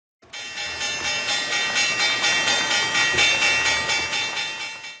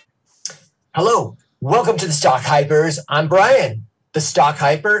Hello, welcome to the Stock Hypers. I'm Brian, the Stock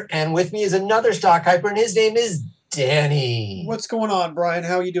Hyper, and with me is another Stock Hyper, and his name is Danny. What's going on, Brian?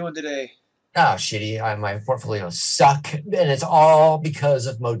 How are you doing today? Oh, shitty. My portfolios suck, and it's all because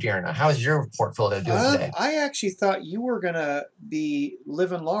of Moderna. How's your portfolio doing today? I actually thought you were going to be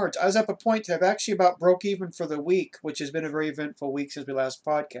living large. I was up a point to have actually about broke even for the week, which has been a very eventful week since we last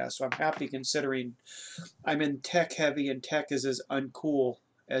podcast. So I'm happy considering I'm in tech heavy, and tech is as uncool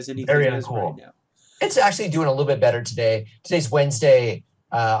as anything Very is uncool. right now. It's actually doing a little bit better today. Today's Wednesday,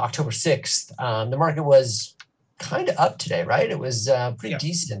 October 6th. The market was kind of up today, right? It was pretty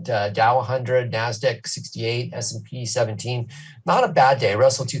decent. Dow 100, NASDAQ 68, S&P 17. Not a bad day.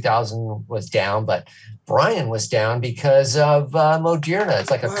 Russell 2000 was down, but Brian was down because of Moderna.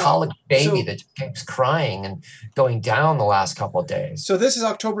 It's like a colic baby that keeps crying and going down the last couple of days. So this is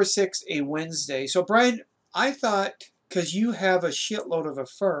October 6th, a Wednesday. So Brian, I thought, because you have a shitload of a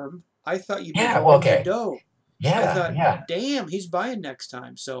firm, I thought you'd be going to Doe. Yeah, I thought, damn, he's buying next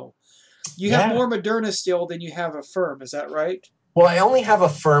time. So you have more Moderna still than you have a firm. Is that right? Well, I only have a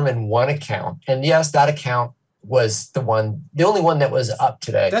firm in one account. And yes, that account was the only one that was up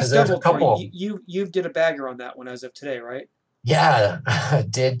today. That's double. A couple. You did a bagger on that one as of today, right? Yeah, I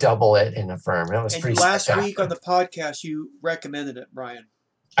did double it in a firm. It was pretty last week on the podcast, you recommended it, Brian.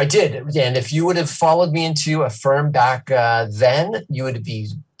 I did. And if you would have followed me into a firm back then, you would be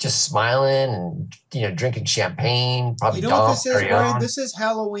just smiling and drinking champagne. Probably. You know what this is, Brian? This is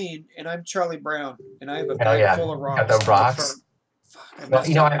Halloween, and I'm Charlie Brown, and I have a bag full of rocks. Got the rocks.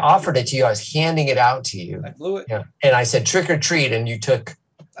 Well, I offered it to you. I was handing it out to you. I blew it. Yeah. And I said trick or treat, and you took.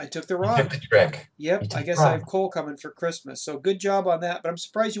 I took the rock. You took the trick. Yep. I guess I have coal coming for Christmas. So good job on that. But I'm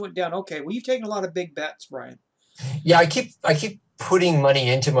surprised you went down. Okay. Well, you've taken a lot of big bets, Brian. Yeah, I keep putting money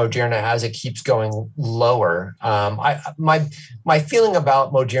into Moderna as it keeps going lower. My feeling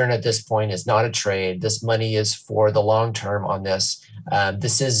about Moderna at this point is not a trade. This money is for the long term on this.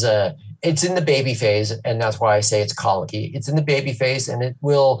 It's in the baby phase, and that's why I say it's colicky. It's in the baby phase, and it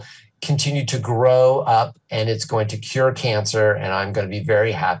will continue to grow up, and it's going to cure cancer, and I'm going to be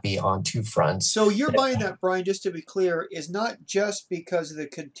very happy on two fronts. So you're buying that, Brian, just to be clear, is not just because of the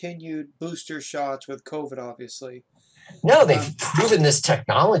continued booster shots with COVID, obviously. No, they've proven this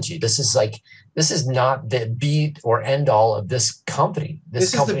technology. This is not the be or end all of this company.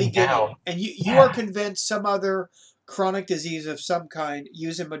 This is the beginning. Now, and you are convinced some other chronic disease of some kind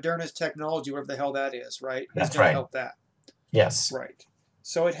using Moderna's technology, whatever the hell that is, right? That's going to help that. Yes. Right.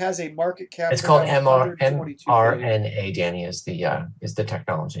 So it has a market cap. It's called mRNA. Danny is the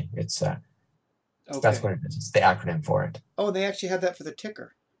technology. It's that's what it is. It's the acronym for it. Oh, they actually have that for the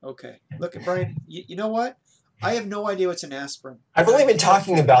ticker. Okay. Look at Brian. You know what? I have no idea what's an aspirin. I've only been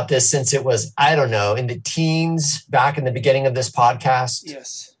talking about this since it was, I don't know, in the teens, back in the beginning of this podcast.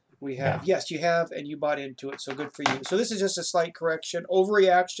 Yes, we have. Yeah. Yes, you have, and you bought into it, so good for you. So this is just a slight correction,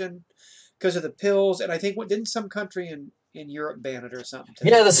 overreaction because of the pills, and I think didn't some country in Europe ban it or something?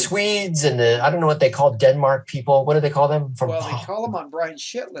 Yeah, the Swedes and I don't know what they call Denmark people. What do they call them? They call them on Brian's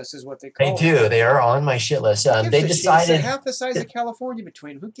shit list is what they call them. They do. They are on my shit list. They decided half the size of California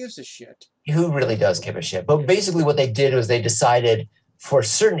between. Who gives a shit? Who really does give a shit? But basically what they did was they decided for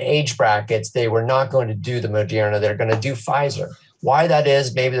certain age brackets, they were not going to do the Moderna. They're going to do Pfizer. Why that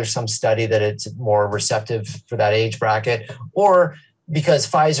is, maybe there's some study that it's more receptive for that age bracket, or because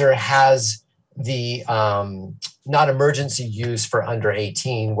Pfizer has the not emergency use for under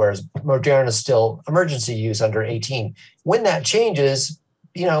 18, whereas Moderna is still emergency use under 18. When that changes,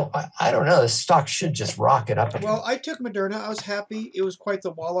 I don't know, the stock should just rocket up again. Well, I took Moderna. I was happy. It was quite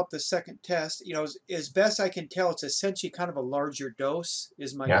the wallop, the second test. As best I can tell, it's essentially kind of a larger dose,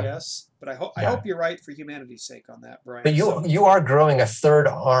 is my guess. But I hope you're right for humanity's sake on that, Brian. But you are growing a third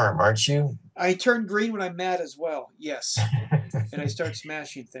arm, aren't you? I turn green when I'm mad as well, yes. And I start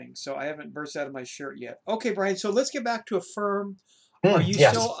smashing things. So I haven't burst out of my shirt yet. Okay, Brian, so let's get back to a firm. Are you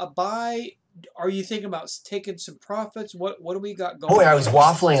still a buy? Are you thinking about taking some profits? What do we got going? Boy, I was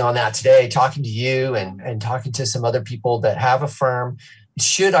waffling on that today, talking to you and talking to some other people that have a firm.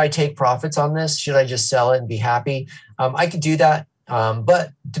 Should I take profits on this? Should I just sell it and be happy? I could do that.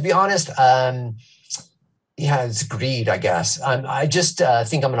 But to be honest, it's greed, I guess. I just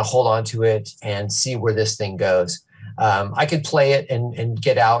think I'm going to hold on to it and see where this thing goes. I could play it and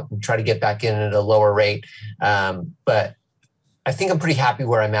get out and try to get back in at a lower rate. But I think I'm pretty happy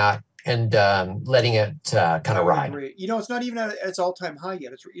where I'm at and letting it kind of ride. Agree. It's not even at its all-time high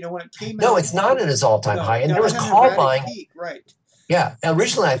yet. It's when it came out. No, it's not at its all-time high. And there was call buying. Peak, right. Yeah.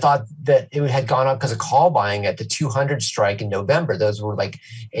 Originally, I thought that it had gone up because of call buying at the 200 strike in November. Those were like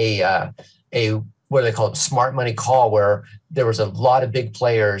a what do they call it? Smart money call, where there was a lot of big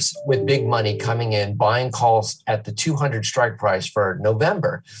players with big money coming in, buying calls at the 200 strike price for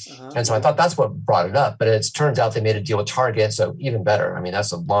November. And so I thought that's what brought it up. But it turns out they made a deal with Target. So even better. I mean,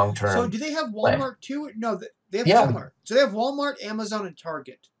 that's a long-term. So do they have Walmart too? No, they have Walmart. So they have Walmart, Amazon, and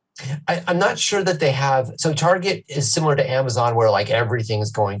Target. I'm not sure that they have. So Target is similar to Amazon, where like everything is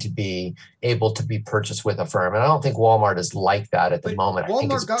going to be able to be purchased with Affirm, and I don't think Walmart is like that at the moment.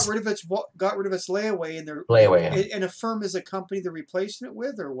 Walmart got rid of its layaway, and their layaway, and Affirm is a company they're replacing it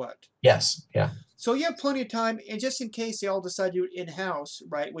with, or what? Yes, yeah. So you have plenty of time, and just in case they all decide to do it in house,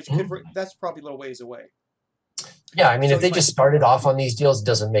 right? Which could that's probably a little ways away. Yeah, I mean, so if they just started off on these deals, it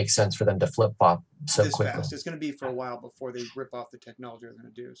doesn't make sense for them to flip flop so quickly. Fast. It's going to be for a while before they rip off the technology they're going to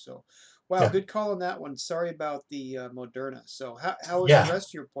do. So, wow, good call on that one. Sorry about the Moderna. So, how was the rest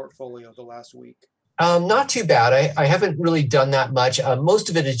of your portfolio the last week? Not too bad. I haven't really done that much. Most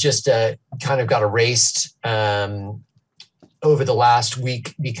of it is just kind of got erased over the last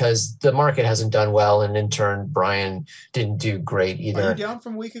week because the market hasn't done well, and in turn, Brian didn't do great either. Are you down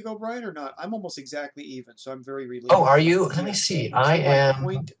from a week ago, Brian, or not? I'm almost exactly even, so I'm very relieved. Oh, are you? Let me see. I am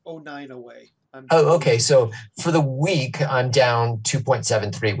 0.09 away. Okay. So for the week, I'm down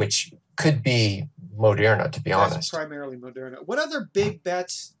 2.73, which could be Moderna, to be honest. That's primarily Moderna. What other big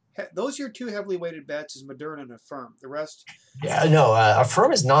bets? Those are your two heavily weighted bets is Moderna and Affirm. The rest? Yeah, no,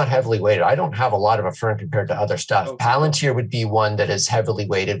 Affirm is not heavily weighted. I don't have a lot of Affirm compared to other stuff. Okay. Palantir would be one that is heavily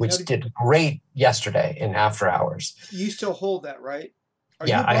weighted, which did great yesterday in after hours. You still hold that, right?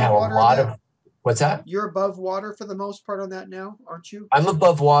 I have a lot of. What's that? You're above water for the most part on that now, aren't you? I'm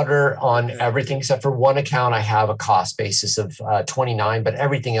above water on everything except for one account. I have a cost basis of 29, but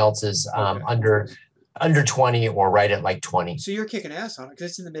everything else is under 20 or right at like 20. So you're kicking ass on it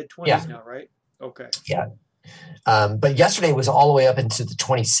because it's in the mid-20s now, right? Okay. Yeah. But yesterday was all the way up into the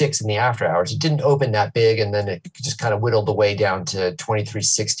 26 in the after hours. It didn't open that big, and then it just kind of whittled away down to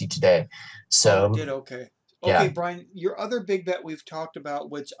 23.60 today. So it did okay. Okay, Brian, your other big bet we've talked about,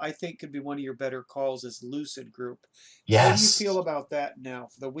 which I think could be one of your better calls, is Lucid Group. Yes. How do you feel about that now?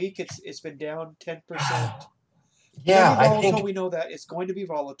 For the week, it's been down 10%. Yeah, I think we know that it's going to be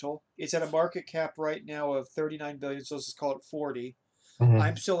volatile. It's at a market cap right now of 39 billion, so let's just call it 40.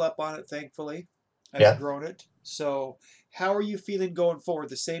 I'm still up on it, thankfully. I've grown it. So, how are you feeling going forward?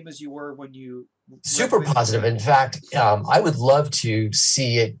 The same as you were when you super positive. In fact, I would love to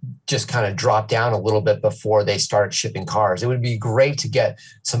see it just kind of drop down a little bit before they start shipping cars. It would be great to get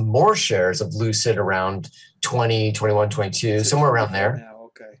some more shares of Lucid around 20, 21, 22, somewhere around there. Now,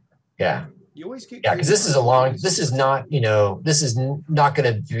 okay. Yeah. You always get because this is this is not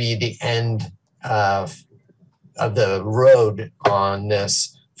going to be the end of the road on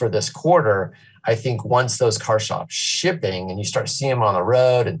this for this quarter. I think once those car shops shipping and you start seeing them on the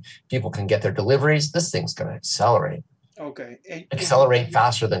road and people can get their deliveries, this thing's going to accelerate. Okay. Accelerate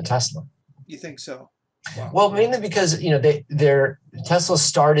faster than Tesla. You think so? Wow. Well, mainly because, Tesla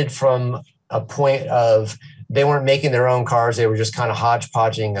started from a point of they weren't making their own cars. They were just kind of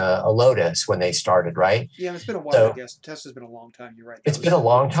hodgepodging a Lotus when they started, right? Yeah, it's been a while, I guess. Tesla's been a long time. You're right. It's been a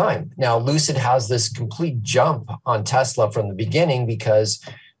long time. Now, Lucid has this complete jump on Tesla from the beginning because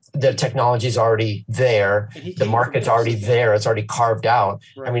the technology is already there. The market's already there. It's already carved out.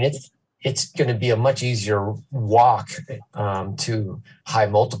 Right. I mean, it's going to be a much easier walk to high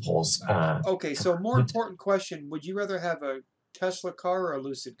multiples. Okay, so more important question. Would you rather have a Tesla car or a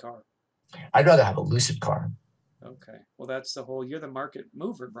Lucid car? I'd rather have a Lucid car. Okay. Well, that's you're the market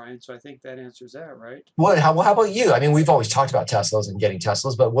mover, Brian. So I think that answers that, right? How about you? I mean, we've always talked about Teslas and getting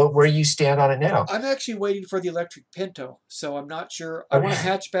Teslas, but where you stand on it now? I'm actually waiting for the electric Pinto. So I'm not sure. I want a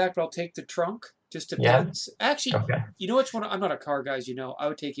hatchback, but I'll take the trunk. Just depends. Yeah. Actually, you know which one? I'm not a car guy, as you know. I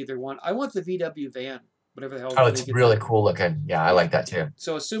would take either one. I want the VW van, whatever the hell. Oh, it's really cool looking. Yeah, I like that too.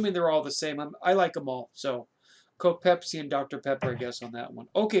 So assuming they're all the same, I like them all. So Coke, Pepsi, and Dr. Pepper, I guess, on that one.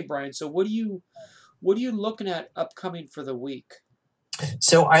 Okay, Brian. So what are you looking at upcoming for the week?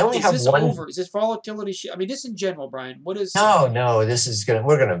 So I only have one. Is this volatility? I mean, just in general, Brian. What is? No. This is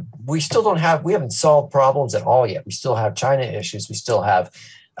we still don't have. We haven't solved problems at all yet. We still have China issues. We still have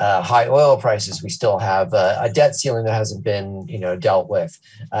high oil prices. We still have a debt ceiling that hasn't been, dealt with.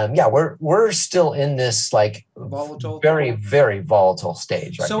 We're still in this volatile, very, very volatile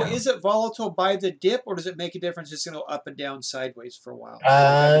stage right now. So is it volatile by the dip, or does it make a difference? It's going to go up and down sideways for a while.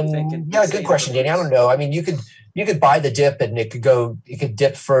 Good question, Danny. I don't know. I mean, you could buy the dip and it could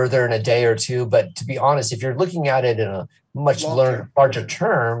dip further in a day or two. But to be honest, if you're looking at it in a much larger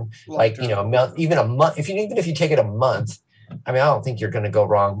term, even a month, even if you take it a month, I mean, I don't think you're going to go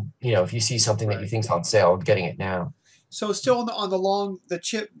wrong. If you see something that you think's on sale, getting it now. So still on the long, the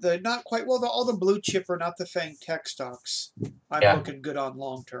chip, the not quite, well, all the blue chipper, not the FANG tech stocks. I'm looking good on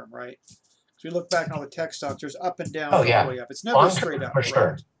long term, right? So we look back on all the tech stocks, there's up and down, no way up. It's never long straight up, for sure.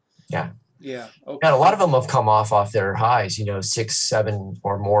 Right? Yeah. Yeah. Okay. And a lot of them have come off their highs, 6, 7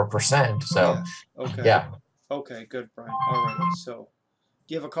 or more percent. So, Okay. Yeah. Okay, good, Brian. All right. So,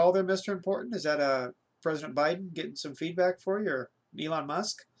 do you have a call there, Mr. Important? Is that President Biden getting some feedback for you, or Elon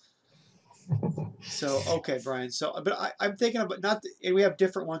Musk? So, okay, Brian. So, but I'm thinking about and we have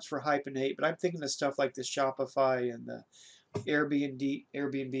different ones for hype and hate, but I'm thinking of stuff like the Shopify and the Airbnbs,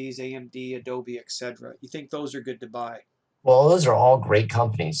 AMD, Adobe, etc. You think those are good to buy? Well, those are all great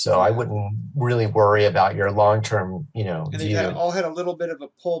companies, so I wouldn't really worry about your long-term, And view. they all had a little bit of a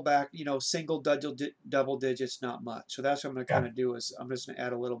pullback, single double digits, not much. So that's what I'm going to kind of do is I'm just going to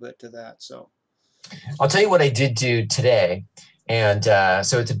add a little bit to that. So I'll tell you what I did do today, and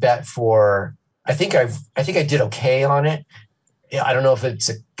so it's a bet for. I think I did okay on it. Yeah, I don't know if it's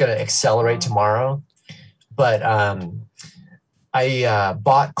going to accelerate tomorrow, but I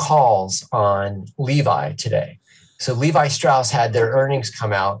bought calls on Levi today. So Levi Strauss had their earnings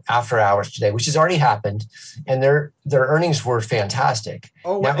come out after hours today, which has already happened, and their earnings were fantastic.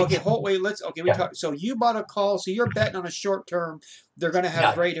 Oh, wait, okay. So you bought a call. So you're betting on a short term. They're going to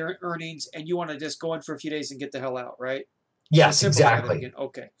have great earnings, and you want to just go in for a few days and get the hell out, right? Yes, exactly.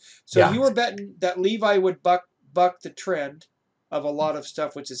 Okay. So you were betting that Levi would buck the trend of a lot of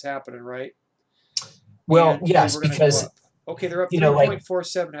stuff which is happening, right? Well, yes, because okay, they're up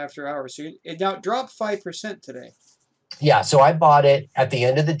 3.47 after hours. So it now dropped 5% today. Yeah, so I bought it at the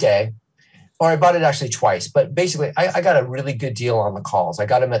end of the day, or I bought it actually twice. But basically, I got a really good deal on the calls. I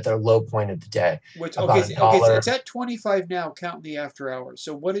got them at their low point of the day. So it's at 25 now, counting the after hours.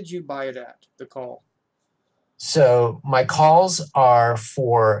 So what did you buy it at, the call? So my calls are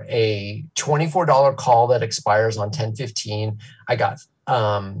for a $24 call that expires on 10/15. I got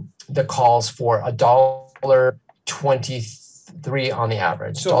the calls for $1.23 on the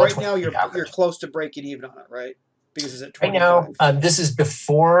average. So right now you're close to breaking even on it, right? Because it's at 25. Right now, this is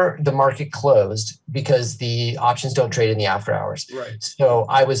before the market closed because the options don't trade in the after hours. Right. So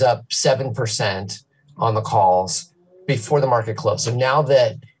I was up 7% on the calls before the market closed. So now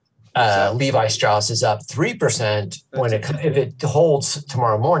that Levi Strauss is up 3%, if it holds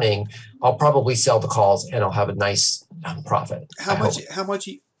tomorrow morning, I'll probably sell the calls and I'll have a nice profit. How much?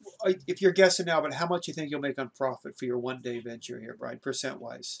 If you're guessing now, but how much you think you'll make on profit for your one-day venture here, Brian,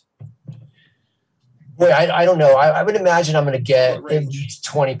 percent-wise? Boy, I don't know. I would imagine I'm going to get at least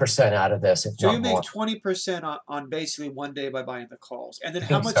 20% out of this. So you make 20% on basically one day by buying the calls. And then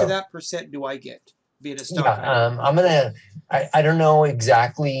how much of that percent do I get being a stock? I'm going to, I don't know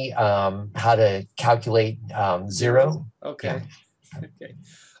exactly how to calculate zero. Okay. Yeah. Okay.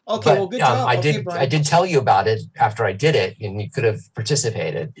 Okay, well, good job. I did tell you about it after I did it, and you could have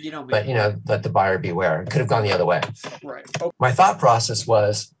participated. But let the buyer beware. It could have gone the other way. Right. Okay. My thought process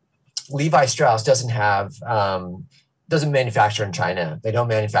was Levi Strauss doesn't manufacture in China. They don't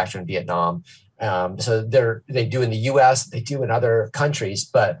manufacture in Vietnam. So they do in the U.S. They do in other countries,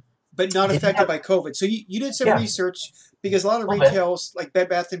 but not affected by COVID. So you did some research because a lot of retails like Bed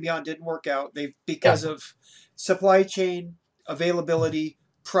Bath & Beyond didn't work out. Because of supply chain availability,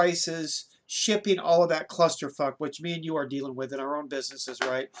 prices, shipping, all of that clusterfuck, which me and you are dealing with in our own businesses,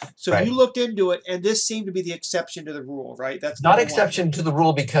 right? So you looked into it, and this seemed to be the exception to the rule, right? That's not exception to the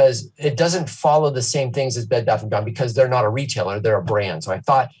rule because it doesn't follow the same things as Bed Bath & Beyond because they're not a retailer, they're a brand. So I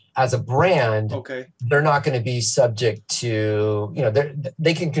thought as a brand, they're not going to be subject to,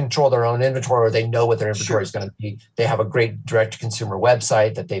 they can control their own inventory, or they know what their inventory is going to be. They have a great direct-to-consumer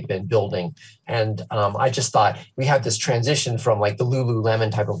website that they've been building. And I just thought we have this transition from like the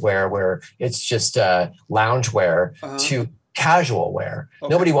Lululemon type of wear where it's just lounge wear to casual wear.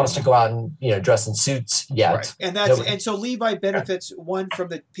 Nobody wants to go out and dress in suits yet. Right. And so Levi benefits one from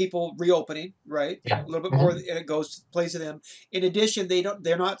the people reopening, right? Yeah. A little bit more, and it plays to them. In addition,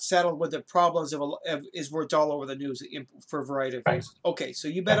 they're not saddled with the problems of where it's all over the news for a variety of reasons. Okay, so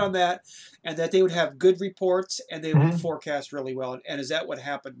you bet on that, and that they would have good reports and they would forecast really well. And is that what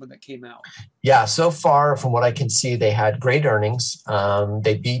happened when that came out? Yeah, so far from what I can see, they had great earnings.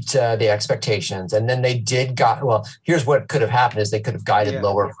 They beat the expectations, and then they here's what could have happened is they could have guided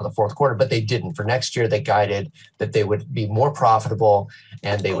lower for the fourth quarter, but they didn't. For next year, they guided that they would be more profitable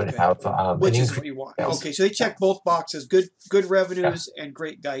and they would have which is what you want. Okay, so they check both boxes: good revenues and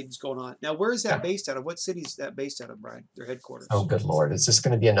great guidance going on. Now, where is that based out of? What city is that based out of, Brian? Their headquarters. Oh, good Lord! Is this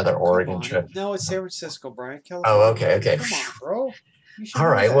going to be another Oregon trip? No, it's San Francisco, Brian. California. Oh, okay. Come on, bro. All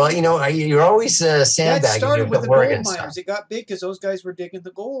right. Well, you're always sandbagging. That started with the Oregon gold miners. It got big because those guys were digging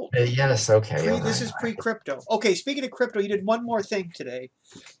the gold. Yes. Okay. This is pre-crypto. Okay. Speaking of crypto, you did one more thing today.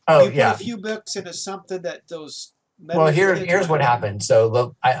 Oh, you put a few bucks into something that those. Well, here's what happened. So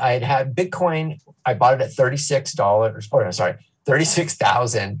look, I had Bitcoin. I bought it at $36. Or sorry,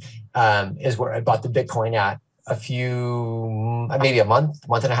 36,000 is where I bought the Bitcoin at maybe a month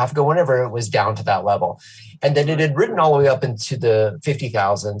and a half ago, whenever it was down to that level. And then it had ridden all the way up into the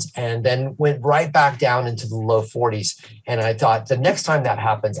 50,000s and then went right back down into the low 40s. And I thought the next time that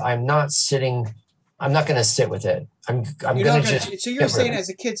happens, I'm not going to sit with it. I'm going to just. So you're saying, as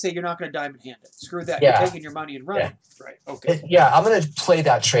a kid, you're not going to diamond hand it. Screw that. Yeah. You're taking your money and running. Yeah. Right. Okay. I'm going to play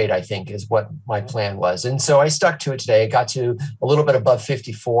that trade, I think, is what my plan was. And so I stuck to it today. It got to a little bit above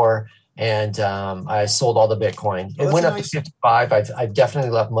 54. And I sold all the Bitcoin. It went up to 55. I've definitely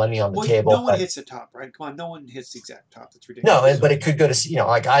left money on the table. No one hits the top, right? Come on, no one hits the exact top. That's ridiculous. No, but it could go to,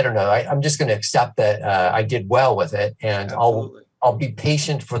 I don't know. I'm just going to accept that I did well with it, and I'll be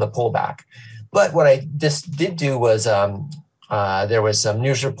patient for the pullback. But what I just did do was there was some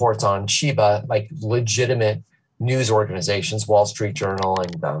news reports on Shiba, like legitimate news organizations, Wall Street Journal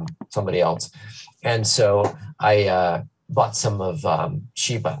and somebody else. And so I bought some of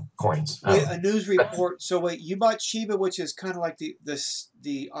Shiba coins. Wait, a news report. So wait, you bought Shiba, which is kind of like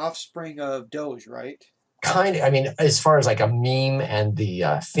the offspring of Doge, right? Kind of. I mean, as far as like a meme and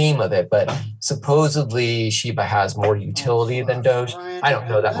the theme of it, but supposedly Shiba has more utility than Doge. Ryan, I don't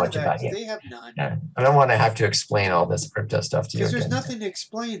know that much about it. They have none. Yeah. I don't want to have to explain all this crypto stuff to you. Because there's nothing to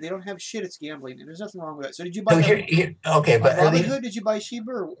explain. They don't have shit. It's gambling, and there's nothing wrong with that. So did you buy? Okay, but Robinhood? Did you buy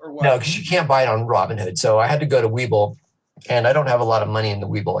Shiba or what? No, because you can't buy it on Robinhood. So I had to go to Webull. And I don't have a lot of money in the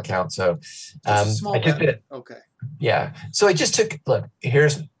Webull account, so I took it. Okay. Yeah, so I just took. Look,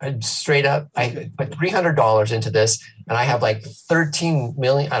 here's straight up. I put $300 into this, and I have like 13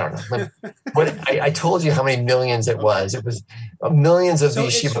 million. I don't know. I told you how many millions it was. It was millions of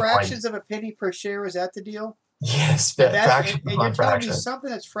these Shiba coins. So fractions of a penny per share. Is that the deal? Yes, fraction. And you're telling me something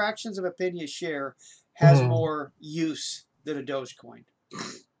that's fractions of a penny a share has more use than a Dogecoin.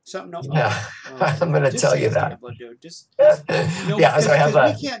 Something. Yeah, I'm going to tell you that. Gambling, dude. So I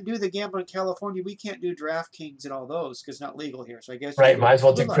have we can't do the gambling in California. We can't do DraftKings and all those because it's not legal here. So I guess might as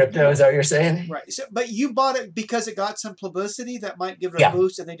well do crypto. Is that what you're saying? Right. So, but you bought it because it got some publicity that might give it a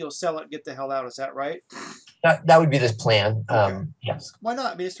boost, and then you'll sell it and get the hell out. Is that right? That would be this plan. Okay. Yes. Why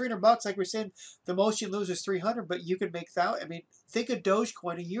not? I mean, it's $300. Like we're saying, the most you lose is $300, but you could make that. I mean, think of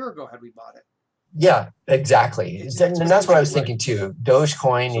Dogecoin a year ago had we bought it. Yeah, exactly. And that's what I was thinking too.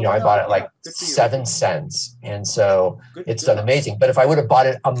 Dogecoin, I bought it like 7 cents. And so it's done amazing. But if I would have bought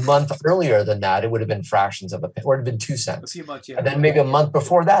it a month earlier than that, it would have been fractions of a penny, or it would have been 2 cents. A few months, and then maybe a month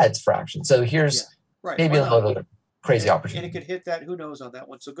before that, it's fractions. So here's maybe a little crazy opportunity. And it could hit that. Who knows on that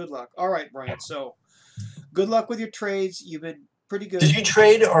one. So good luck. All right, Brian. So good luck with your trades. You've been pretty good. Did you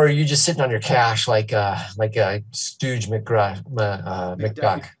trade, or are you just sitting on your cash like a Stooge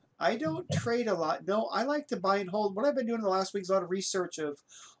McDuck? I don't trade a lot. No, I like to buy and hold. What I've been doing in the last week is a lot of research of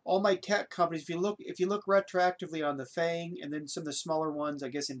all my tech companies. If you look retroactively on the FANG and then some of the smaller ones, I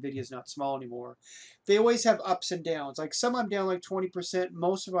guess Nvidia's not small anymore. They always have ups and downs. Like some I'm down like 20%,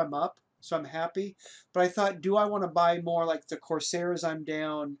 most of them I'm up, so I'm happy. But I thought, do I want to buy more? Like the Corsairs, I'm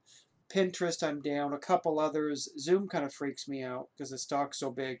down. Pinterest, I'm down. A couple others. Zoom kind of freaks me out because the stock's so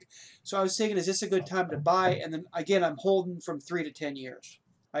big. So I was thinking, is this a good time to buy? And then again, I'm holding from 3 to 10 years.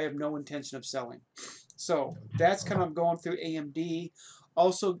 I have no intention of selling. So that's kind of I'm going through AMD.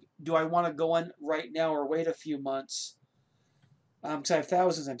 Also, do I want to go in right now or wait a few months? Because I have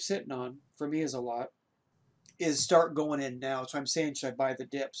thousands I'm sitting on. For me is a lot. Is start going in now. So I'm saying, should I buy the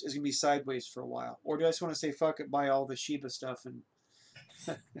dips? It's going to be sideways for a while. Or do I just want to say, fuck it, buy all the Shiba stuff and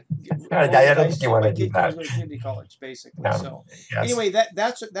I don't think you want to do that. Go to community college, basically. No. So anyway,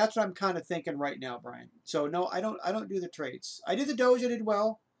 that's what I'm kind of thinking right now, Brian. So no, I don't do the trades. I did the Doge. I did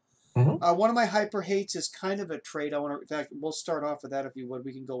well. Mm-hmm. One of my hyper hates is kind of a trade. In fact, we'll start off with that if you would.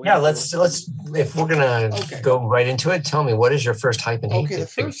 We can go. Yeah, let's. If we're gonna go right into it, tell me, what is your first hype and hate? Okay, the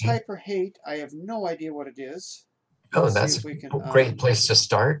first hyper hate. I have no idea what it is. Oh, that's a great place to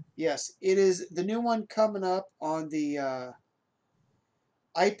start. Yes, it is the new one coming up on the.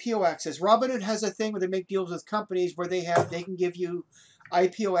 IPO access. Robinhood has a thing where they make deals with companies where they can give you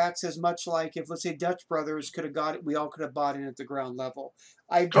IPO access, much like if, let's say, Dutch Brothers could have got it, we all could have bought in at the ground level.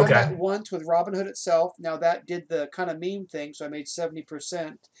 I've done that once with Robinhood itself. Now that did the kind of meme thing, so I made 70%.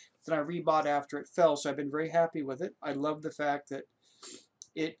 Then I rebought after it fell, so I've been very happy with it. I love the fact that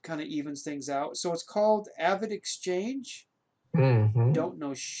it kind of evens things out. So it's called Avid Exchange. Mm-hmm. Don't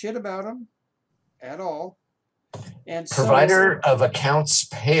know shit about them at all. And so, provider of accounts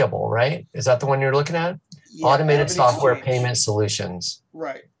payable, right? Is that the one you're looking at? Yeah, automated software payment solutions.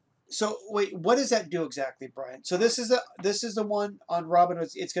 Right. So wait, what does that do exactly, Brian? So this is the one on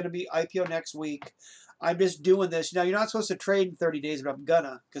Robinhood. It's going to be IPO next week. I'm just doing this. Now, you're not supposed to trade in 30 days, but I'm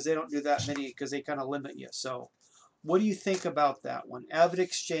gonna, because they don't do that many, because they kind of limit you. So what do you think about that one?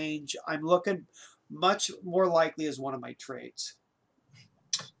 AvidXchange, I'm looking much more likely as one of my trades.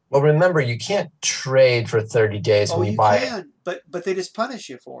 Well, remember, you can't trade for 30 days when you buy it. You can, but they just punish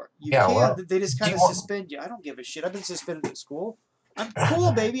you for it. You can. Well, they just kind of suspend you. I don't give a shit. I've been suspended at school. I'm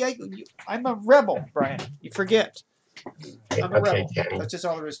cool, baby. I'm a rebel, Brian. You forget. I'm a rebel. Danny. That's just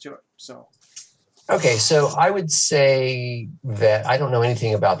all there is to it. So. Okay, so I would say that I don't know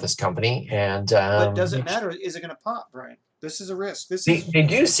anything about this company, and but does it matter? Is it going to pop, Brian? This is a risk. They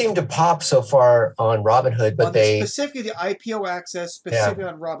do seem to pop so far on Robinhood, but specifically the IPO access, specifically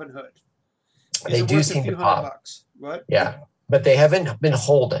on Robinhood. They do seem to pop. $100? What? Yeah, but they haven't been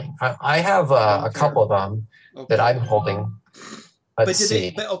holding. I have a couple of them that I'm holding. Let's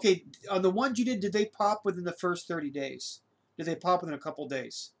see. But okay, on the ones you did they pop within the first 30 days? Did they pop within a couple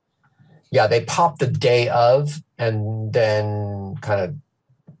days? Yeah, they popped the day of, and then kind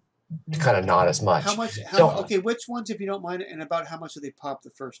of not as much. How much? Okay, which ones, if you don't mind, and about how much did they pop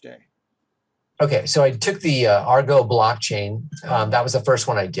the first day? Okay, so I took the Argo blockchain. That was the first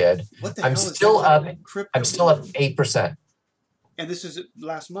one I did. What the hell is still up. I'm still up 8%. And this is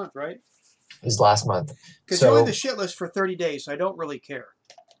last month, right? Is last month. Because you're on the shit list for 30 days, so I don't really care.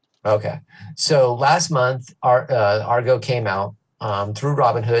 Okay, so last month Argo came out through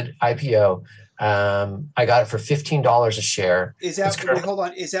Robinhood IPO. I got it for $15 a share. Is that hold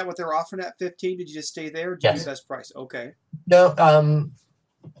on? Is that what they're offering at 15? Did you just stay there? Did you do best price? Okay. No,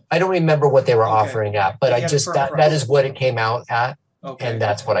 I don't remember what they were offering at, but I just that is what it came out at, and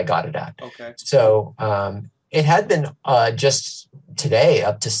that's what I got it at. Okay. So it had been just today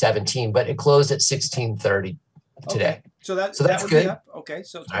up to 17, but it closed at 16.30 today. Okay. So that's good. Up. Okay,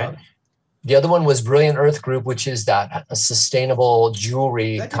 so it's up. The other one was Brilliant Earth Group, which is a sustainable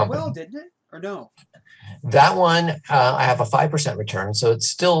jewelry company. Well, didn't it? Or no? That one, I have a 5% return, so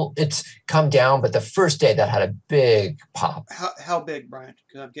it's come down. But the first day that had a big pop. How big, Brian?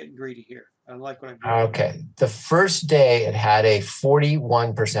 Because I'm getting greedy here. I like what I'm doing. Okay, the first day it had a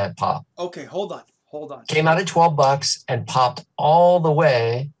 41% pop. Okay, hold on. Came out at $12 and popped all the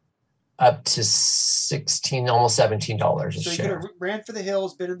way up to $16, almost $17 a share. So you could have ran for the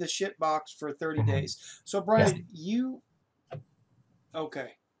hills, been in the shit box for 30 days. So Brian, okay.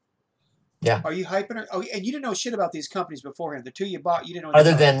 Yeah. Are you hyping her? Oh, and you didn't know shit about these companies beforehand. The two you bought, you didn't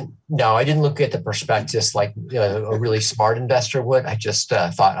know. No, I didn't look at the prospectus like a really smart investor would. I just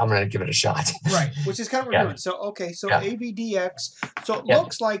thought I'm going to give it a shot. Right, which is kind of what we're doing. So, AVDX. So it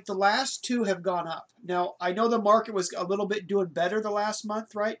looks like the last two have gone up. Now, I know the market was a little bit doing better the last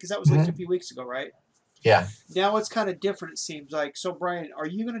month, right? Because that was like a few weeks ago, right? Yeah. Now it's kind of different, it seems like. So, Brian, are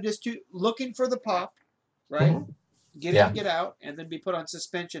you going to just do looking for the pop, right? Mm-hmm. Get in, get out, and then be put on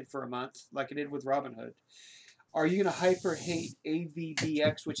suspension for a month, like I did with Robinhood. Are you going to hyper hate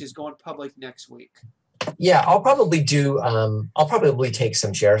AVDX, which is going public next week? Yeah, I'll probably do. I'll probably take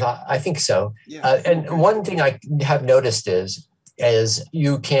some shares. I think so. Yeah. And one thing I have noticed is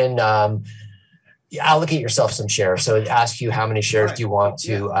you can allocate yourself some shares. So it asks you how many shares do you want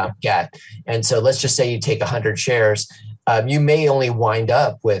to get, and so let's just say you take 100 shares. You may only wind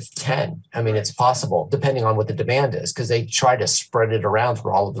up with 10. I mean, it's possible, depending on what the demand is, because they try to spread it around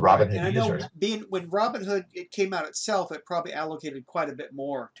through all of the Robinhood and I users. Know when Robinhood it came out itself, it probably allocated quite a bit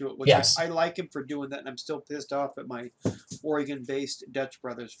more to it. Which I like him for doing that, and I'm still pissed off at my Oregon-based Dutch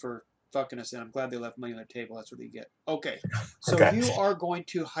brothers for fucking us in. I'm glad they left money on the table. That's what they get. Okay. So you are going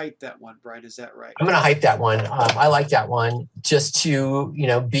to hype that one, Brian. Is that right? I'm going to hype that one. I like that one just to,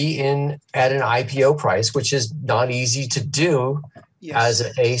 be in at an IPO price, which is not easy to do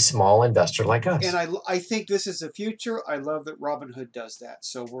as a small investor like us. And I think this is the future. I love that Robinhood does that.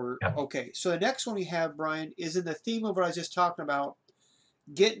 So we're okay. So the next one we have, Brian, is in the theme of what I was just talking about,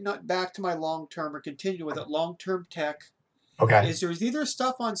 getting back to my long-term or continue with it, long-term tech. Okay. Is there's either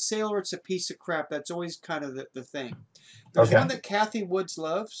stuff on sale or it's a piece of crap. That's always kind of the thing. There's one that Kathy Woods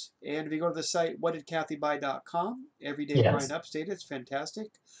loves. And if you go to the site, whatdidkathybuy.com, everyday Brian Upstate, it's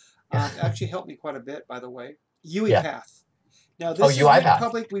fantastic. Actually helped me quite a bit, by the way. UiPath. Now, this is went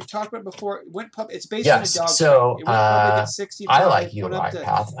public. We've talked about it before. It went public. It's based on a dog. So it went public at 65. I like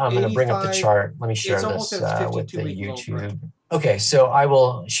UiPath. I'm going to bring up the chart. Let me share this with the YouTube. Okay, so I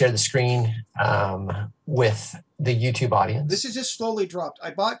will share the screen with the YouTube audience. This is just slowly dropped.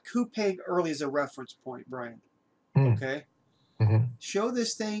 I bought Coupang early as a reference point, Brian. Okay. Show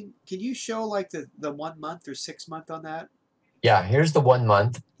this thing. Can you show like the 1 month or 6 month on that? Yeah, here's the 1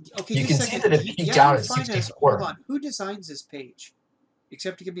 month. Okay, you just can a second. see that it peaked out at 64. Hold on. Who designs this page?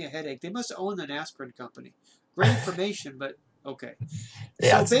 Except to give me a headache. They must own an aspirin company. Great information, but okay.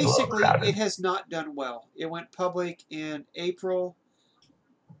 Yeah, so basically, it has not done well. It went public in April.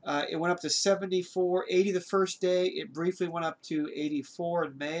 It went up to 74, 80 the first day. It briefly went up to 84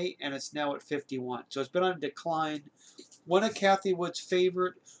 in May, and it's now at 51. So it's been on a decline. One of Cathie Wood's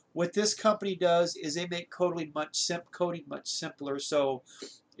favorite. What this company does is they make coding much simpler. So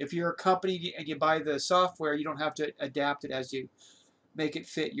if you're a company and you buy the software, you don't have to adapt it as you make it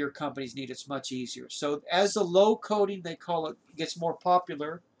fit your company's need. It's much easier. So as the low coding, they call it, gets more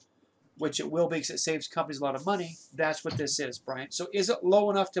popular, which it will be because it saves companies a lot of money. That's what this is, Brian. So is it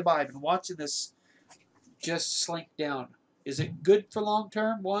low enough to buy? I've been watching this just slink down. Is it good for long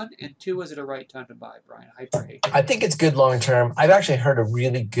term? 1, and 2, is it a right time to buy, Brian? I think it's good long term. I've actually heard a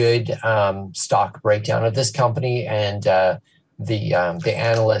really good stock breakdown of this company, and the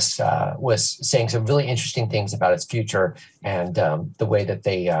analyst was saying some really interesting things about its future and the way that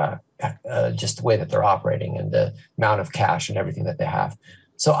they just the way that they're operating and the amount of cash and everything that they have.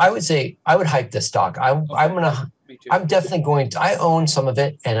 So I would say I would hype this stock. I'm definitely going to. I own some of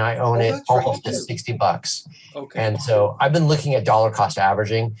it, and I own it almost at $60. Okay. And so I've been looking at dollar cost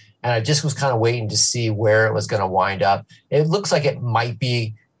averaging, and I just was kind of waiting to see where it was going to wind up. It looks like it might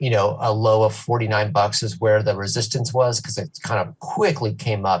be, a low of $49 is where the resistance was, because it kind of quickly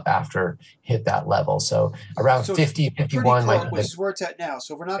came up after hit that level. So around 50, 51, which is where it's at now.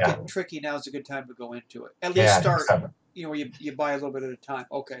 So if we're not getting tricky, now is a good time to go into it. At least start. You buy a little bit at a time.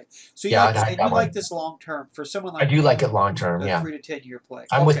 Okay. So you like this long term for someone like I do like it long term. Yeah. 3 to 10 year play.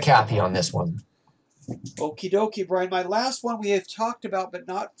 I'm with Cathie on this one. Okie dokie, Brian. My last one we have talked about, but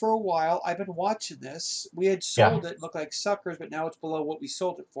not for a while. I've been watching this. We had sold it, looked like suckers, but now it's below what we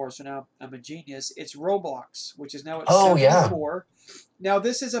sold it for. So now I'm a genius. It's Roblox, which is now at 74. Now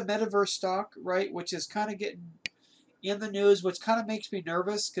this is a metaverse stock, right? Which is kind of getting in the news, which kind of makes me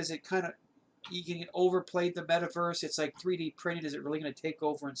nervous because it kind of you can get overplayed the metaverse. It's like 3D printing. Is it really going to take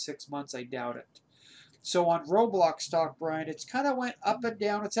over in 6 months? I doubt it. So on Roblox stock, Brian, it's kind of went up and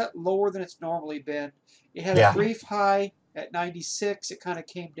down. It's at lower than it's normally been. It had a brief high at 96. It kind of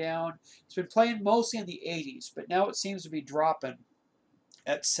came down. It's been playing mostly in the 80s, but now it seems to be dropping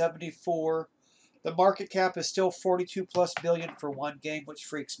at 74. The market cap is still 42 plus billion for one game, which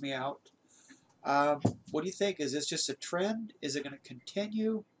freaks me out. What do you think? Is this just a trend? Is it going to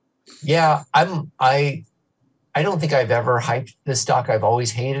continue? Yeah, I don't think I've ever hyped this stock. I've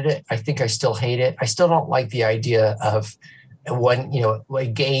always hated it. I think I still hate it. I still don't like the idea of a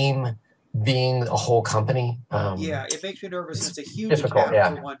game being a whole company. Yeah, it makes me nervous. It's a huge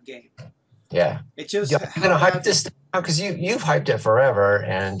cap for one game. Yeah. It just you're going to hype this because you've hyped it forever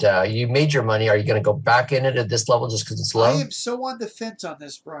and you made your money. Are you going to go back in it at this level just because it's low? I am so on the fence on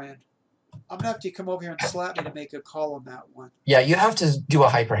this, Brian. I'm going to have to come over here and slap me to make a call on that one. Yeah, you have to do a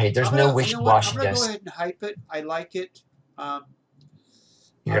hype or hate. There's no wishy-washy. I'm going to go ahead and hype it. I like it.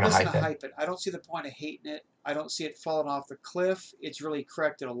 You're going to hype it. I don't see the point of hating it. I don't see it falling off the cliff. It's really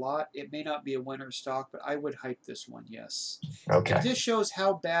corrected a lot. It may not be a winner stock, but I would hype this one, yes. Okay. It just shows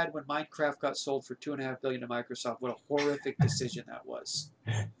how bad when Minecraft got sold for $2.5 billion to Microsoft, what a horrific decision that was.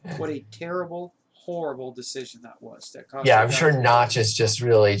 What a terrible, horrible decision that was. That cost I'm sure Notch is just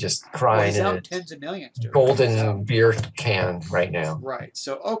really just crying in out tens of millions. Golden beer can right now. Right.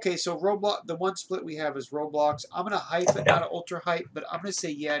 So so Roblox, the one split we have is Roblox. I'm gonna hype it, not an ultra hype, but I'm gonna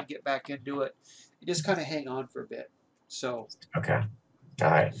say and get back into it. And just kind of hang on for a bit. So okay. All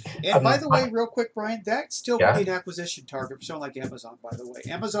right. And by the way, real quick, Brian, that still could be an acquisition target for someone like Amazon, by the way.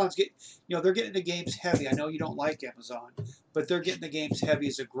 Amazon's they're getting the games heavy. I know you don't like Amazon, but they're getting the games heavy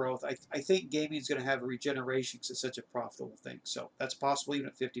as a growth. I think gaming is going to have a regeneration because it's such a profitable thing. So that's possible even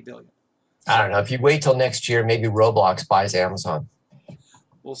at $50 billion. I don't know. If you wait till next year, maybe Roblox buys Amazon.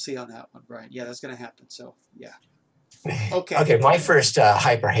 We'll see on that one, Brian. Yeah, that's going to happen. So, yeah. Okay. Okay. My first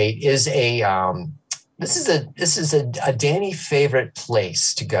hyper hate is this is a Danny favorite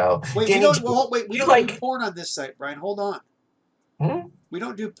place to go. Wait, Danny, we don't do porn on this site, Brian. Hold on. We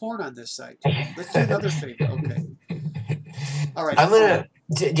don't do porn on this site. Let's do another favorite. Okay. All right.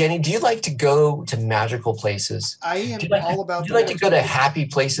 Danny, do you like to go to magical places? I am all about. Do you like to go to happy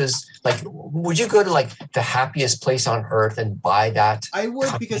places? Like, would you go to like the happiest place on earth and buy that? I would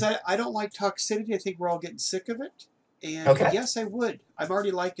because I don't like toxicity. I think we're all getting sick of it. And yes, I would. I'm already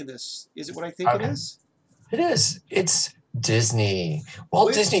liking this. Is it what I think it is? It is. It's Disney.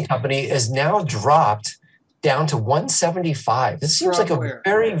 Walt Disney Company has now dropped down to 175. This seems like a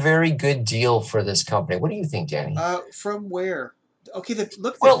very, very good deal for this company. What do you think, Danny? From where? Okay,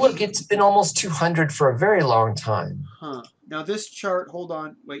 look, it's been almost 200 for a very long time. Huh. Now this chart, hold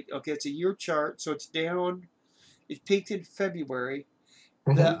on, wait. Okay, it's a year chart, so it's down. It peaked in February.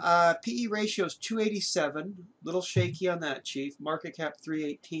 The PE ratio is 287. Little shaky on that, Chief. Market cap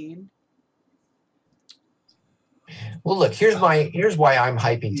 318. Well, look, here's why I'm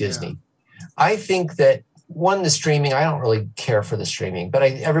hyping Disney. I think that the streaming, I don't really care for the streaming, but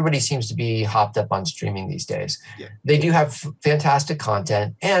everybody seems to be hopped up on streaming these days. Yeah. They do have fantastic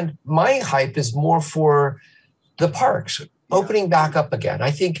content, and my hype is more for the parks opening back up again.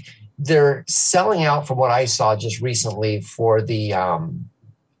 I think they're selling out from what I saw just recently for the I'm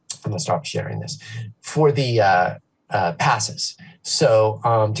going to stop sharing this, for the passes. So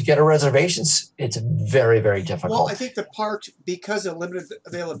to get a reservation, it's very, very difficult. Well, I think the parks, because of limited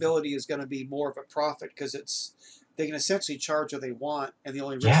availability, is going to be more of a profit because they can essentially charge what they want, and the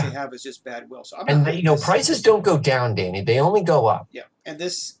only risk they have is just bad will. So prices don't go down, Danny; they only go up. Yeah, and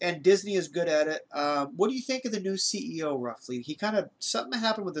Disney is good at it. What do you think of the new CEO? Roughly, something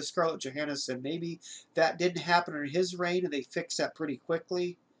happened with the Scarlett Johansson. Maybe that didn't happen in his reign, and they fixed that pretty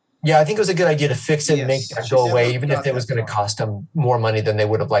quickly. Yeah, I think it was a good idea to fix it and make that go away, even if it was going to cost them more money than they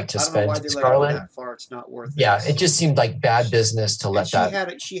would have liked to spend. I don't know why they let it go that far. It's not worth it. Yeah, it just seemed like bad business to let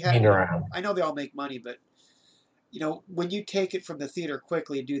that she had around. I know they all make money, but when you take it from the theater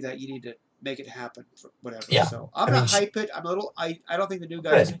quickly and do that, you need to make it happen. Whatever. Yeah. So I'm going to hype it. I don't think the new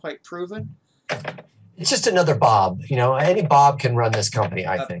guy is quite proven. It's just another Bob. Any Bob can run this company,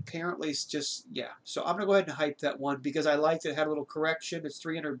 I think. Apparently, it's just, So I'm going to go ahead and hype that one because I liked it. It had a little correction. It's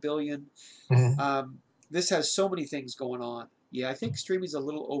 $300 billion. This has so many things going on. Yeah, I think streaming's a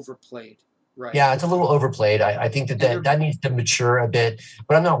little overplayed. Right. Yeah, it's a little overplayed. I think that needs to mature a bit,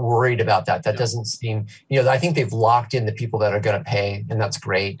 but I'm not worried about that. That doesn't seem, I think they've locked in the people that are going to pay, and that's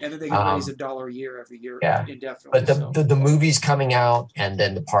great. And then they can raise $1 a year every year indefinitely. But the movies coming out and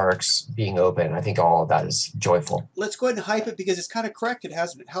then the parks being open, I think all of that is joyful. Let's go ahead and hype it because it's kind of corrected,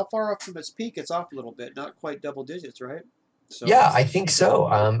 hasn't it? How far off from its peak? It's off a little bit, not quite double digits, right? So, yeah, I think so.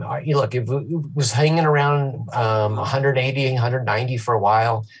 Look, it was hanging around 180, 190 for a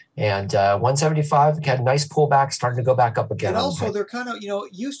while, and 175 had a nice pullback, starting to go back up again. And also, they're kind of,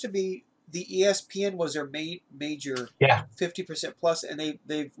 it used to be the ESPN was their major 50% plus, and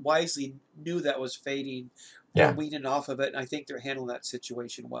they wisely knew that was fading. They're weaning off of it, and I think they're handling that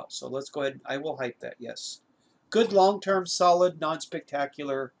situation well. So let's go ahead. I will hype that, yes. Good long-term, solid,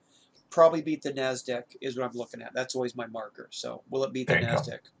 non-spectacular. Probably beat the NASDAQ is what I'm looking at. That's always my marker. So will it beat the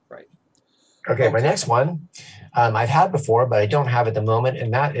NASDAQ? Right. Okay, my next one I've had before, but I don't have at the moment,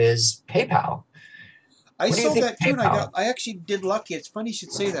 and that is PayPal. I sold that too, and I actually did lucky. It's funny you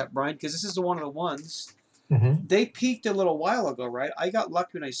should say that, Brian, because this is one of the ones. They peaked a little while ago, right? I got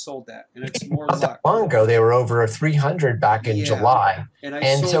lucky when I sold that, and it's more luck. Long ago, they were over 300 back in July,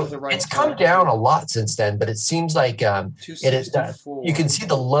 and so it's come down a lot since then. But it seems like it is. You can see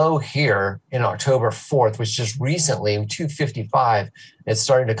the low here in October 4th, which just recently 255. It's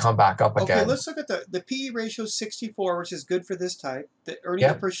starting to come back up again. Okay, let's look at the PE ratio is 64, which is good for this type. The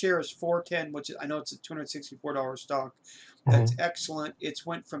earnings per share is 410, which I know it's a $264 stock. That's excellent. It's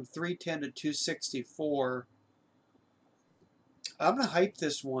went from 310 to 264. I'm gonna hype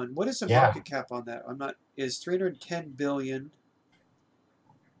this one. What is the market cap on that? Is 310 billion.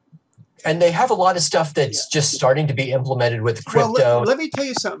 And they have a lot of stuff that's just starting to be implemented with crypto. Well, let me tell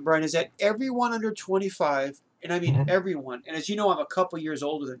you something, Brian, is that everyone under 25, and I mean everyone, and as you know, I'm a couple years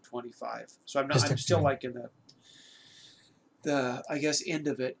older than 25, so I'm still like in the I guess end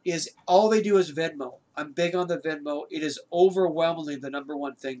of it, is all they do is Venmo. I'm big on the Venmo. It is overwhelmingly the number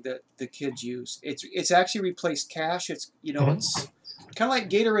one thing that the kids use. It's actually replaced cash. It's it's kind of like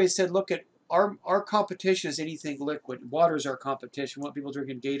Gatorade said, look at our competition is anything liquid. Water is our competition. We want people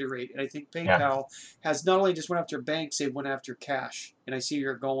drinking Gatorade. And I think PayPal has not only just went after banks, they went after cash. And I see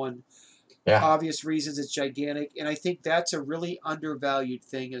you're going obvious reasons. It's gigantic. And I think that's a really undervalued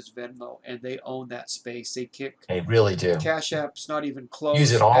thing is Venmo. And they own that space. They really do. Cash App's not even close.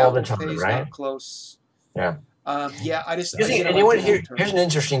 Use it all Apple the time, Pay's right? Not close. Yeah. Here's an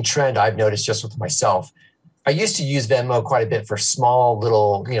interesting trend I've noticed just with myself. I used to use Venmo quite a bit for small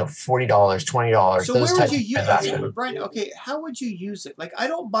little, $40, $20. So where would you use it, Brian? Okay, how would you use it? Like, I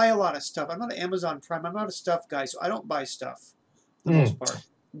don't buy a lot of stuff. I'm not an Amazon Prime. I'm not a stuff guy, so I don't buy stuff for the most part.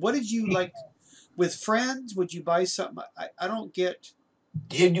 What did you like with friends? Would you buy something? I don't get.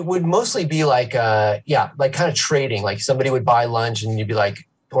 It would mostly be like, like kind of trading. Like somebody would buy lunch and you'd be like,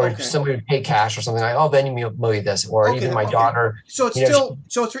 or somebody would pay cash or something like, oh, Venmo me this, or even my daughter. So it's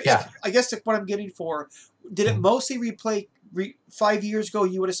I guess what I'm getting for, Did it mostly replay? 5 years ago,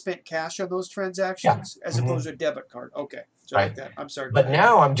 you would have spent cash on those transactions as opposed to a debit card. Okay, so right. like that. I'm sorry. But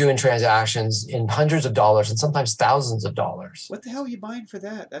now I'm doing transactions in hundreds of dollars and sometimes thousands of dollars. What the hell are you buying for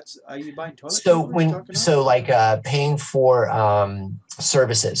that? Are you buying toilet paper? Like paying for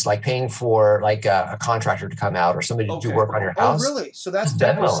services, like paying for like a contractor to come out or somebody to do work on your house. Oh, really? So that's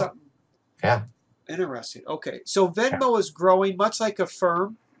definitely something. Yeah. Interesting. Okay, so Venmo is growing much like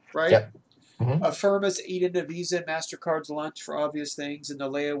Affirm, right? Yep. Affirm is eating the Visa and MasterCard's lunch for obvious things, and the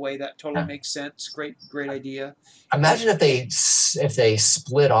layaway, that totally makes sense. Great idea. Imagine if they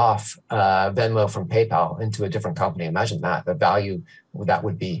split off Venmo from PayPal into a different company. Imagine that, the value that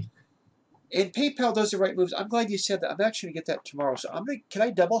would be. And PayPal does the right moves. I'm glad you said that. I'm actually going to get that tomorrow. So can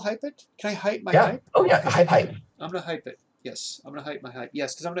I double hype it? Can I hype my hype? Oh, yeah, hype. I'm going to hype it. Yes, I'm going to hype my hype.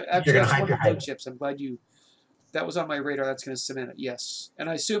 Yes, because I'm going to actually hype your blue chips. I'm glad that was on my radar. That's going to cement it. Yes. And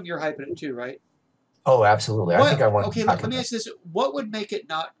I assume you're hyping it too, right? Oh, absolutely. I think I want. Okay, let me ask you this: What would make it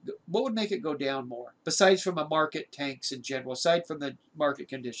go down more, besides from a market tanks in general, aside from the market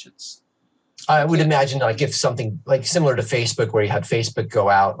conditions? I would imagine, like if something like similar to Facebook, where you had Facebook go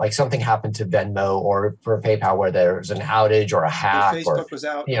out, like something happened to Venmo or for PayPal, where there's an outage or a hack, Facebook was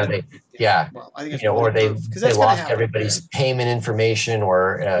out. Well, I think or they lost everybody's payment information,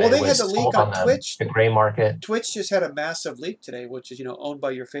 or they had the leak on Twitch, the gray market. Twitch just had a massive leak today, which is owned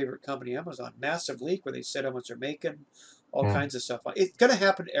by your favorite company, Amazon. Massive leak where they said how much they're making, all kinds of stuff. It's going to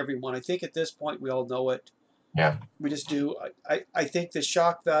happen to everyone. I think at this point we all know it. Yeah, we just do. I think the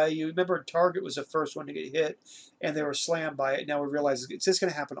shock value. Remember, Target was the first one to get hit, and they were slammed by it. Now we realize it's just going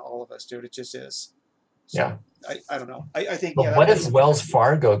to happen to all of us, dude. It just is. So, I don't know. I think. But what if Wells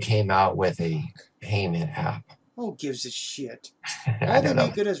Fargo came out with a payment app? Who gives a shit? All they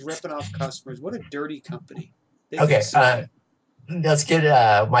make good is ripping off customers. What a dirty company. Okay, let's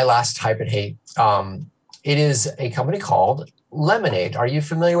get my last hype and hate. It is a company called Lemonade. Are you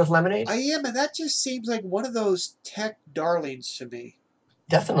familiar with Lemonade? I am, and that just seems like one of those tech darlings to me.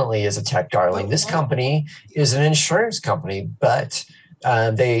 Definitely is a tech darling. This company is an insurance company, but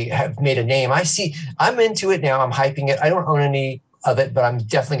they have made a name. I'm into it now. I'm hyping it. I don't own any of it, but I'm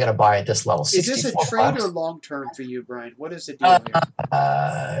definitely going to buy at this level. Is this a trade or long term for you, Brian? What is the deal here?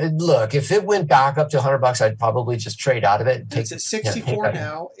 Look, if it went back up to $100, I'd probably just trade out of it. It's at 64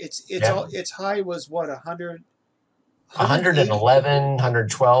 now. Its high was what, 100? 111,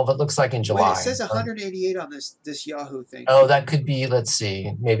 112. It looks like in July. Wait, it says 188 on this Yahoo thing. Oh, that could be. Let's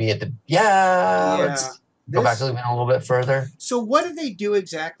see. Maybe at the Let's go back a little bit further. So, what do they do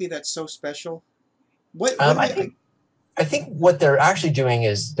exactly that's so special? I think what they're actually doing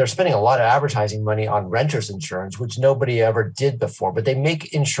is they're spending a lot of advertising money on renters insurance, which nobody ever did before. But they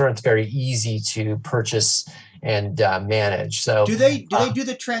make insurance very easy to purchase and manage. So do they do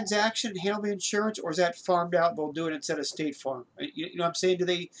the transaction, handle the insurance, or is that farmed out? They'll do it instead of State Farm. You know what I'm saying? Do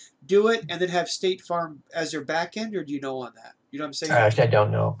they do it and then have State Farm as their back end, or do you know on that? You know what I'm saying? Actually, I don't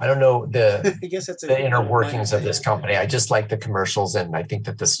know. I don't know I guess that's the inner workings of this company. I just like the commercials, and I think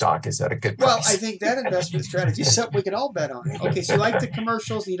that the stock is at a good price. Well, I think that investment strategy is something we can all bet on. Okay, so you like the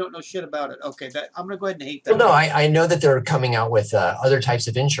commercials, and you don't know shit about it. Okay, I'm going to go ahead and hate that. Well, no, I know that they're coming out with other types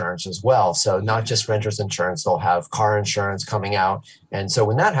of insurance as well. So not just renters insurance, they'll have car insurance coming out. And so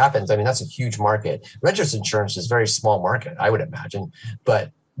when that happens, I mean, that's a huge market. Renters insurance is a very small market, I would imagine.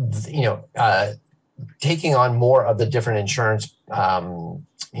 But, taking on more of the different insurance,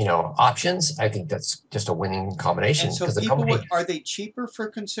 options, I think that's just a winning combination. And so are they cheaper for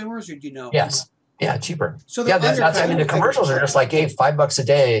consumers, or do you know? Yes. Yeah, cheaper. So the commercials are just like, hey, $5 a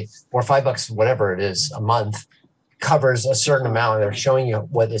day or $5, whatever it is a month, covers a certain amount. They're showing you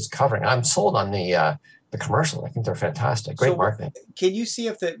what it's covering. I'm sold on the commercial. I think they're fantastic. Great marketing. Can you see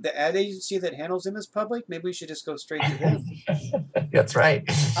if the ad agency that handles them is public? Maybe we should just go straight to them. That's right.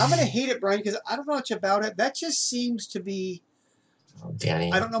 I'm going to hate it, Brian, because I don't know much about it. That just seems to be... Oh,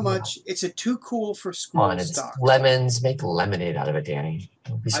 Danny. I don't know much. It's a too cool for school stock. Lemons. Make lemonade out of it, Danny.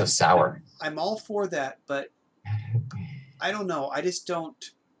 Don't be so sour. I'm all for that, but I don't know. I just don't...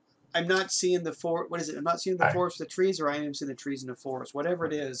 I'm not seeing the forest. What is it? I'm not seeing the forest for the trees, or I am seeing the trees in the forest. Whatever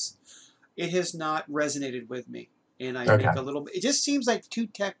it is. It has not resonated with me, and I make a little bit. It just seems like too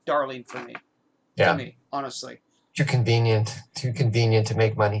tech darling for me. Yeah. To me, honestly. Too convenient to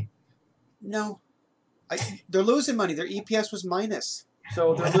make money. No, they're losing money. Their EPS was minus,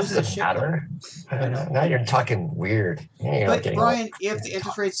 so they're losing the shit. Now you're talking weird. But Brian, if the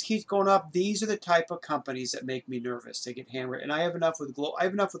interest rates keep going up, these are the type of companies that make me nervous. They get hammered, and I have enough with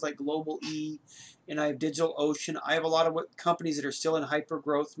like Global E, and I have DigitalOcean. I have a lot of companies that are still in hyper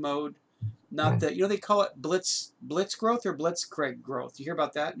growth mode. Not that they call it blitz growth or blitzkrieg growth. You hear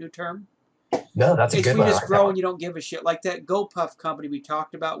about that new term? No, that's a good one. It's when you just grow and you don't give a shit. Like that GoPuff company we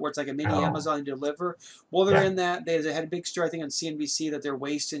talked about, where it's like a mini Amazon to deliver. Well, they're in that. They had a big story, I think, on CNBC that they're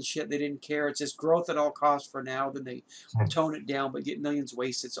wasting shit. They didn't care. It's just growth at all costs for now. Then they tone it down, but get millions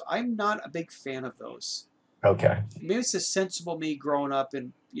wasted. So I'm not a big fan of those. Okay. Maybe it's a sensible me growing up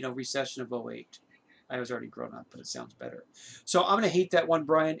in, recession of 08. I was already grown up, but it sounds better. So I'm going to hate that one,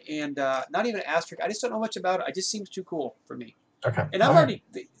 Brian, and not even an asterisk. I just don't know much about it. It just seems too cool for me. Okay. And I'm already,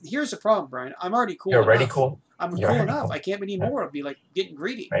 here's the problem, Brian. I'm already cool You're enough. already cool? I'm cool enough. Cool. I can't be any more. It'll be like getting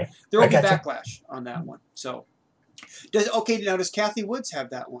greedy. Right. There will be backlash on that one. So, does Cathie Woods have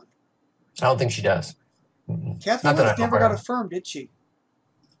that one? I don't think she does. Cathie Woods never got affirmed, did she?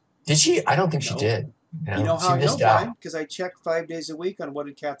 Did she? I don't think she did. You know how I know, Brian? Because I check 5 days a week on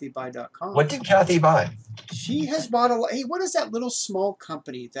whatdidcathiebuy.com. What did Cathie buy? She has bought a lot. Hey, what is that little small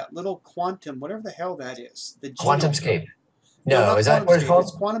company? That little Quantum, whatever the hell that is. The QuantumScape. No, is that what it's called?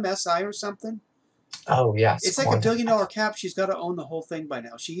 It's Quantum SI or something. Oh, yes. It's like $1 billion cap. She's got to own the whole thing by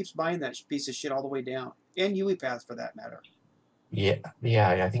now. She keeps buying that piece of shit all the way down. And UiPath, for that matter. Yeah,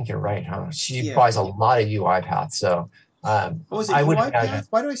 I think you're right, huh? She buys a lot of UiPath. So, was it UiPath?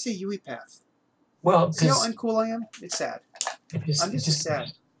 Why do I say UiPath? Well, see how uncool I am? It's sad. I'm just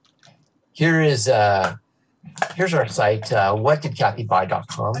sad. Here's our site,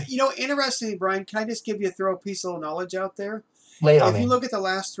 whatdidcathiebuy.com. Interestingly, Brian, can I just throw a piece of knowledge out there? Lay it on me. If you look at the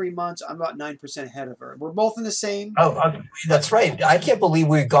last 3 months, I'm about 9% ahead of her. We're both in the same. Oh, that's right. I can't believe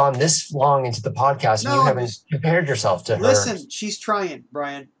we've gone this long into the podcast and you haven't compared yourself to her. Listen, she's trying,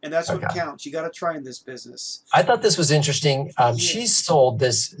 Brian, and that's what counts. You got to try in this business. I thought this was interesting. She's sold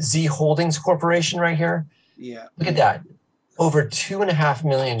this Z Holdings Corporation right here. Yeah. Look at that. Over 2.5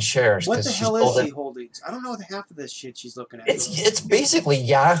 million shares. What the hell is Z Holdings? I don't know half of this shit she's looking at. It's basically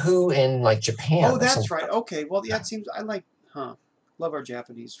Yahoo in like Japan. Oh, that's right. Okay. Well, it seems I like. Love our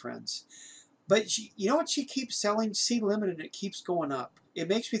Japanese friends. But you know what she keeps selling? C Limited, it keeps going up. It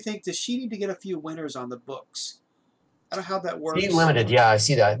makes me think, does she need to get a few winners on the books? I don't know how that works. C Limited, yeah, I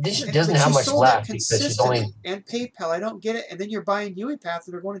see that. She doesn't have much left because she's only... And PayPal, I don't get it. And then you're buying UiPath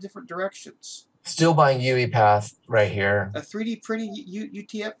and they're going in different directions. Still buying UiPath right here. A 3D printing,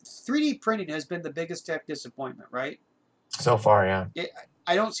 UTF. 3D printing has been the biggest tech disappointment, right? So far, yeah.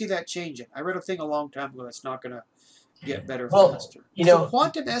 I don't see that changing. I read a thing a long time ago that's not going to get better faster. So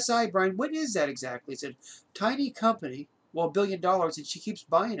Quantum SI, Brian, what is that exactly? It's a tiny company, $1 billion, and she keeps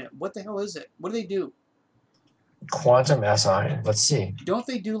buying it. What the hell is it? What do they do? Quantum SI. Let's see. Don't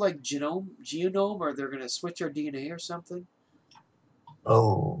they do like genome, or they're going to switch our DNA or something?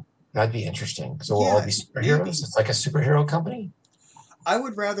 Oh, that'd be interesting. So we'll all be superheroes? Maybe. It's like a superhero company? I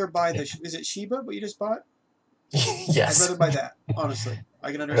would rather buy is it Shiba, what you just bought? Yes. I'd rather buy that, honestly.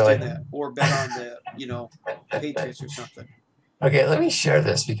 I can understand that. Or bet on the, Patriots or something. Okay, let me share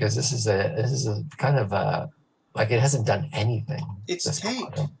this because this is a kind of like it hasn't done anything. It's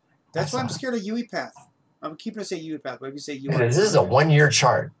tanked. That's why I'm scared of UiPath. I'm keeping to say UiPath, but if you say UiPath. This is a 1-year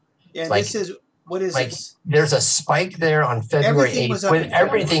chart. And this is what is this? There's a spike there on February 8th with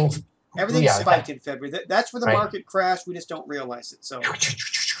everything. Everything spiked in February. That's where the market crashed. We just don't realize it. So,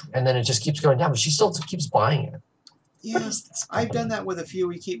 and then it just keeps going down, but she still keeps buying it. Yeah, I've done that with a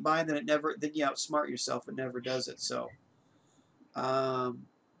few. You keep buying, then you outsmart yourself. It never does it. So, I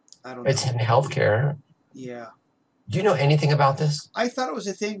don't know. It's in healthcare. Yeah. Do you know anything about this? I thought it was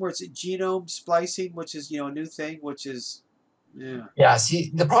a thing where it's genome splicing, which is a new thing, which is Yeah.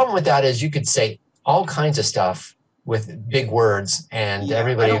 See, the problem with that is you could say all kinds of stuff with big words, and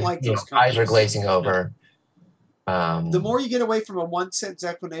everybody, eyes are glazing over. The more you get away from a one-sentence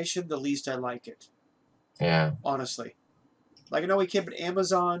explanation, the least I like it. Yeah. Honestly. Like, I know we keep it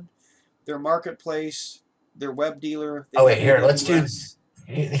Amazon, their marketplace, their web dealer. Oh, wait, here, let's do...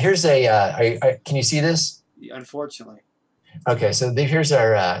 Here's a... can you see this? Unfortunately. Okay, so here's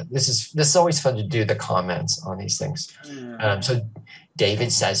our... This is always fun to do the comments on these things. So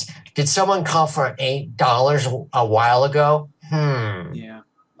David says, did someone call for $8 a while ago? Yeah.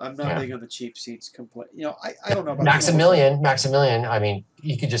 I'm not big on the cheap seats. I don't know about Maximilian, I mean,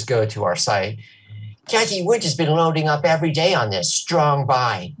 you could just go to our site. Cathie Woods has been loading up every day on this. Strong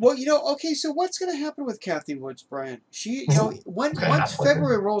buy. Well, okay, so what's going to happen with Cathie Woods, Brian? She, once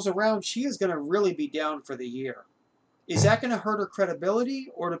February rolls around, she is going to really be down for the year. Is that going to hurt her credibility,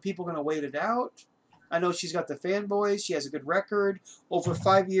 or are people going to wait it out? I know she's got the fanboys. She has a good record. Over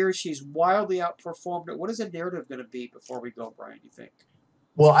 5 years, she's wildly outperformed it. What is the narrative going to be before we go, Brian, do you think?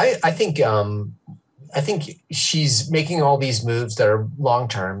 Well, I think she's making all these moves that are long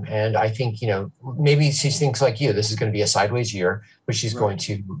term, and I think maybe she thinks like you. This is going to be a sideways year, but she's going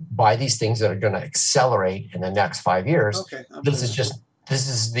to buy these things that are going to accelerate in the next 5 years. Okay, This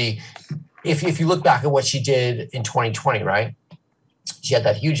is the if you look back at what she did in 2020, right? She had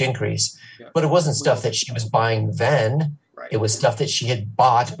that huge increase, but it wasn't stuff that she was buying then. Right. It was stuff that she had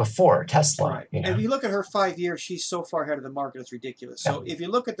bought before Tesla. Right. And if you look at her 5 years, she's so far ahead of the market, it's ridiculous. So if you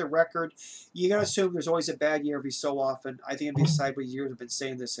look at the record, you got to assume there's always a bad year every so often. I think it'd be a sideways year. I've been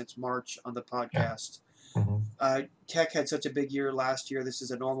saying this since March on the podcast. Tech had such a big year last year. This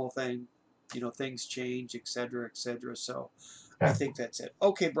is a normal thing. Things change, et cetera, et cetera. So I think that's it.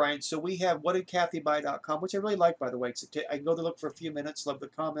 Okay, Brian. So we have whatdidkathybuy.com, which I really like, by the way. I can go there, look for a few minutes, love the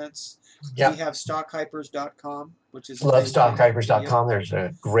comments. We have stockhypers.com, which is love stockhypers.com. There's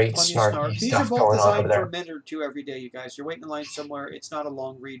a great snarky These stuff are both going on designed over there. for a minute or two every day, you guys. You're waiting in line somewhere. It's not a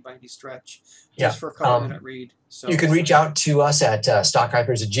long read by any stretch. Just for a couple minute read. So you can reach out to us at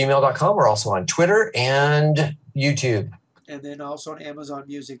stockhypers@gmail.com. We're also on Twitter and YouTube. And then also on Amazon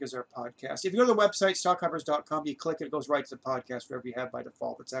Music is our podcast. If you go to the website, stockhypers.com, you click it, it goes right to the podcast, wherever you have by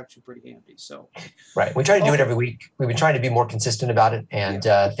default. It's actually pretty handy. So, right. We try to do it every week. We've been trying to be more consistent about it. And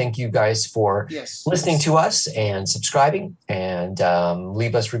thank you guys for listening to us and subscribing and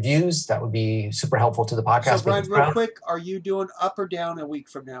leave us reviews. That would be super helpful to the podcast. So, Brian, real quick, are you doing up or down a week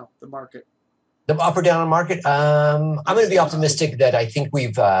from now, the market? The up or down on market? I'm going to be optimistic that I think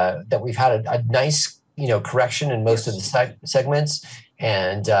we've had a nice correction in most of the segments.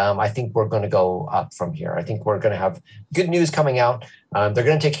 And I think we're going to go up from here. I think we're going to have good news coming out. They're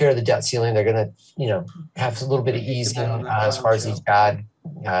going to take care of the debt ceiling. They're going to, have a little bit of easing as far as these bad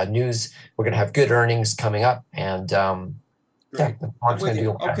news. We're going to have good earnings coming up. And the market's going to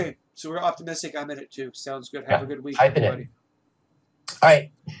do okay. Okay. So we're optimistic. I'm in it too. Sounds good. Have a good week, everybody. All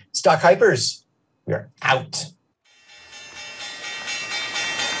right. Stock Hypers, we're out.